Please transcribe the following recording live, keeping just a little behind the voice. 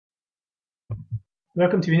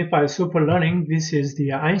Welcome to Unified Super Learning. This is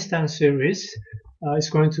the Einstein series. It's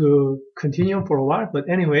going to continue for a while, but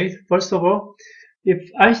anyway, first of all, if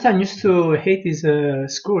Einstein used to hate his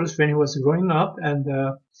schools when he was growing up, and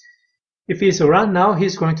if he's around now,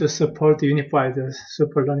 he's going to support the Unified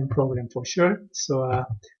Super Learning program for sure. So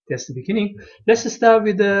that's the beginning. Let's start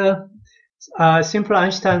with the simple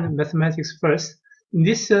Einstein mathematics first. In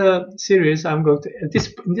this series, I'm going to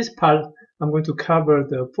in this part I'm going to cover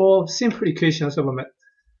the four simple equations of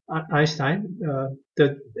Einstein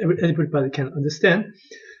that everybody can understand.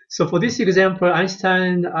 So for this example,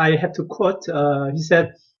 Einstein, I have to quote. He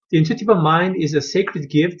said, "The intuitive mind is a sacred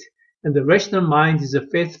gift, and the rational mind is a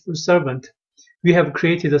faithful servant. We have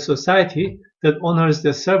created a society that honors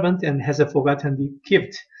the servant and has forgotten the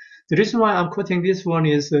gift." The reason why I'm quoting this one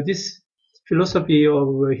is this philosophy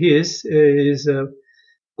of his is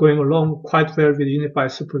going along quite well with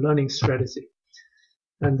unified super learning strategy.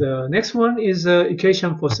 And the next one is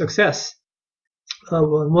equation for success.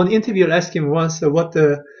 One interviewer asked him once what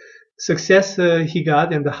the success he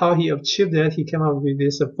got and how he achieved that. He came up with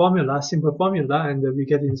this formula, simple formula, and we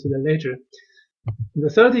get into that later. The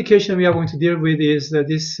third equation we are going to deal with is that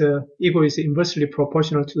this ego is inversely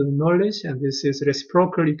proportional to the knowledge, and this is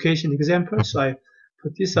reciprocal equation example. So I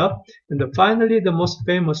put this up. And then finally, the most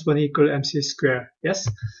famous one equal MC squared. Yes.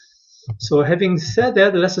 So having said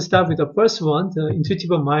that, let's start with the first one, the intuitive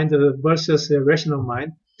mind versus the rational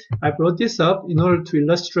mind. I brought this up in order to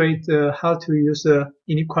illustrate how to use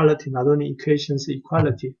inequality, not only equations,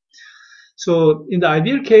 equality. So in the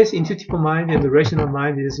ideal case, intuitive mind and the rational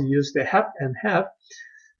mind is used half and half.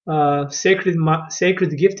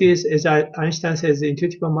 Sacred gift is, as Einstein says, the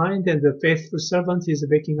intuitive mind, and the faithful servant is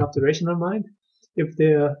backing up the rational mind. If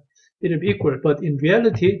they'll be equal, but in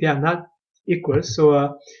reality they are not equal.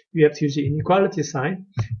 So we have to use the inequality sign.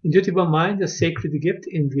 Intuitive mind, the sacred gift.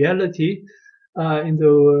 In reality, in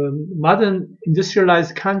the modern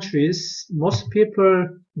industrialized countries, most people,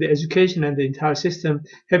 the education and the entire system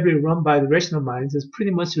heavily run by the rational minds is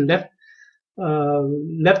pretty much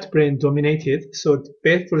left brain dominated. So the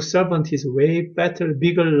faithful servant is way better,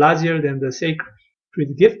 bigger, larger than the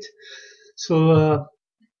sacred gift. So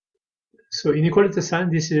inequality sign,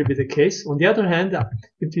 this will be the case. On the other hand,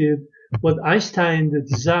 what Einstein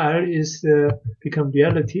desire is become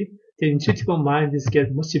reality, the intuitive mind is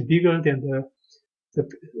get much bigger than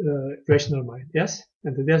the rational mind. Yes,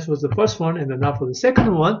 and that was the first one. And then now for the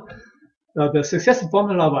second one, the success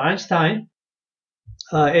formula of Einstein.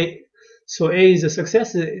 So A is a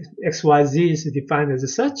success, X, Y, Z is defined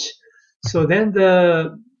as such. So then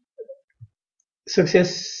the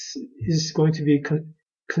success is going to be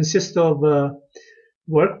consist of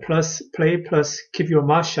work plus play plus keep your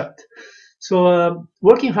mouth shut. So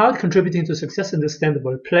working hard, contributing to success,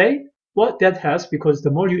 understandable. Play, what that helps, because the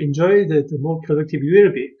more you enjoy, the more productive you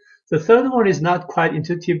will be. The third one is not quite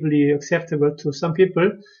intuitively acceptable to some people,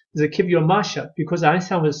 is keep your mouth shut, because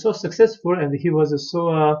Einstein was so successful and he was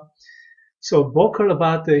so vocal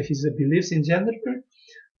about his beliefs in general.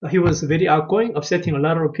 He was very outgoing, upsetting a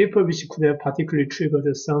lot of people, which could have particularly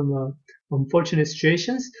triggered some unfortunate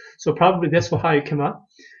situations. So probably that's how it came out.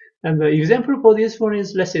 And the example for this one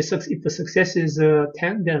is, let's say if the success is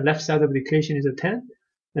 10, then left side of the equation is a 10.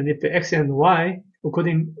 And if the x and y,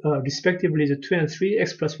 according respectively, is 2 and 3,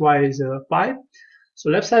 x plus y is 5. So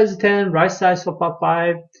left side is 10, right side is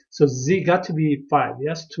 5. So z got to be 5,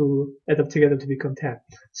 yes, to add up together to become 10.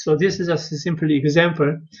 So this is just a simple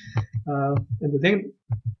example. And then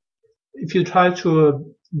if you try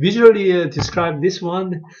to visually describe this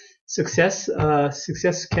one, success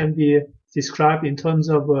can be described in terms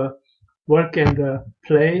of work and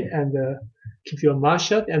play and keep your mouth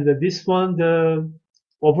shut. And this one,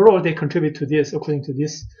 overall, they contribute to this according to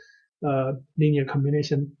this linear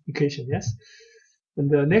combination equation. Yes. And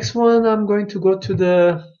the next one, I'm going to go to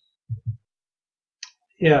the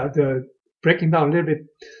breaking down a little bit.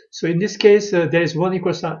 So in this case, there is one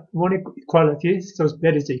equality. So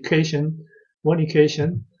that is the equation, one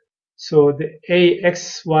equation. So the a,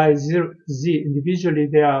 x, y, z individually,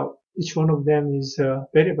 they are, each one of them is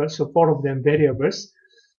variable. So 4 of them variables.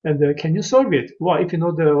 And can you solve it? Well, if you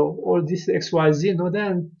know all this x, y, z,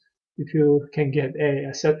 then if you can get a,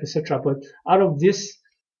 etc. But out of this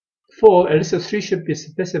 4, at least 3 should be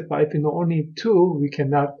specified. If you know only 2, we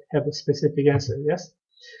cannot have a specific answer. Yes.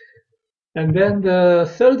 And then the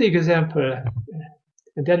third example,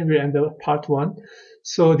 and then we end up part 1.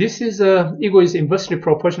 So this is ego is inversely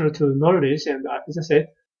proportional to knowledge, and as I said,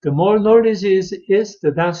 the more knowledge is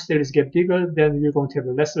the downstairs get bigger, then you're going to have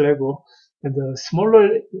a lesser ego, and the smaller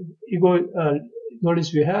ego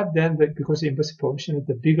knowledge you have, then because inversely proportional,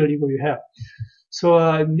 the bigger ego you have. So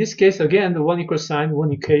in this case, again, the one equal sign,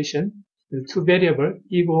 one equation, the two variables,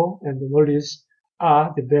 ego and the knowledge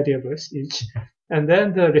are the variables each. And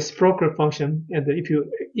then the reciprocal function, and if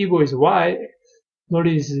ego is y,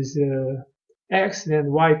 knowledge is x,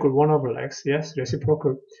 then y equal 1 over x. Yes,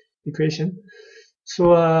 reciprocal equation.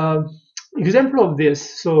 So example of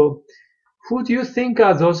this. So who do you think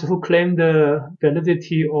are those who claim the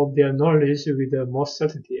validity of their knowledge with the most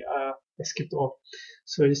certainty? I skipped off.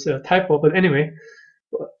 So it's a typo, but anyway.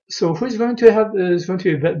 So who is going to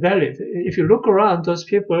be valid? If you look around, those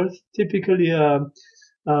people typically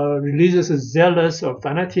religious, zealous, or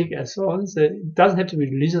fanatic, and so on. So it doesn't have to be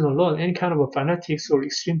religion alone. Any kind of a fanatics or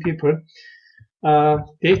extreme people,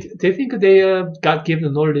 they think they God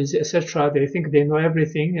given knowledge, etc. They think they know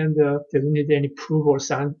everything, and they don't need any proof or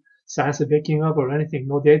science backing up or anything.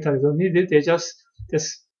 No data, they don't need it. They just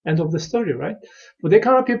end of the story, right? But they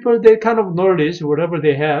kind of people, they kind of knowledge, whatever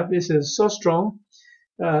they have, is so strong.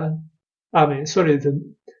 The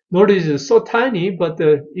knowledge is so tiny, but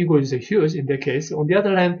the ego is huge in that case. On the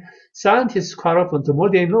other hand, scientists quite often, the more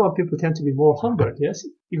they know, people tend to be more humble. Yes,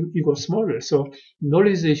 ego smaller. So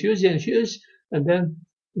knowledge is huge and huge, and then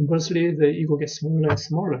inversely, the ego gets smaller and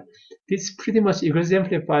smaller. This pretty much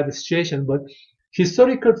exemplifies the situation. But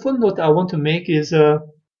historical footnote I want to make is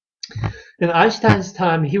in Einstein's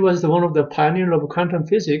time, he was one of the pioneers of quantum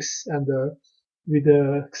physics and with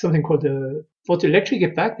something called the photoelectric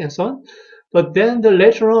effect and so on. But then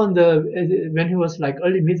later on, when he was like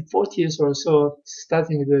early mid-40s or so,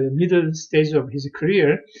 starting the middle stage of his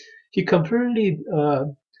career, he completely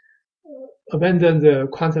abandoned the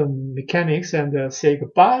quantum mechanics and say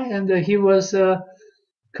goodbye. And he was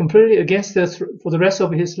completely against it for the rest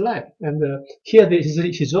of his life. And here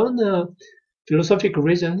his own philosophical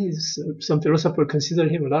reason some philosophers consider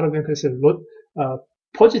him, a lot of them consider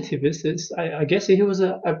positivist. I guess he was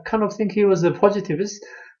I kind of think he was a positivist,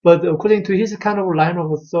 but according to his kind of line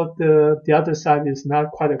of thought, the other side is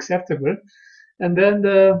not quite acceptable. And then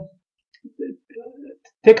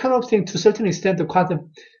they kind of think to a certain extent the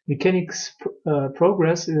quantum mechanics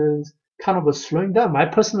progress is kind of a slowing down. My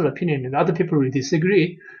personal opinion, and other people will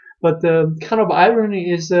disagree, but the kind of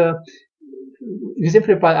irony is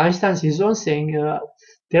exemplified by Einstein's his own saying.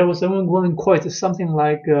 There was one quote, something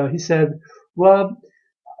like he said, "Well,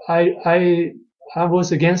 I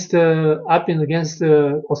was against I've been against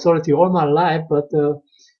authority all my life, but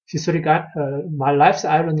my life's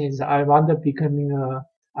irony is I wound up becoming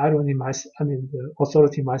the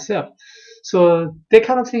authority myself." So that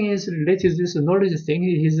kind of thing is related to this knowledge thing.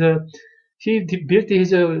 He built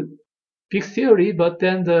his big theory, but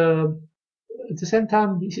then at the same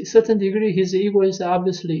time, to a certain degree, his ego is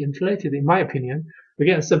obviously inflated, in my opinion.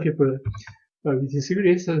 Again, some people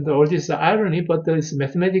disagree. So all this is irony, but it's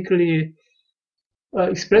mathematically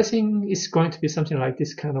expressing is going to be something like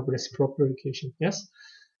this kind of reciprocal equation. Yes,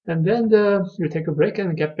 and then we'll take a break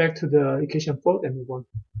and get back to the equation 4 and move on.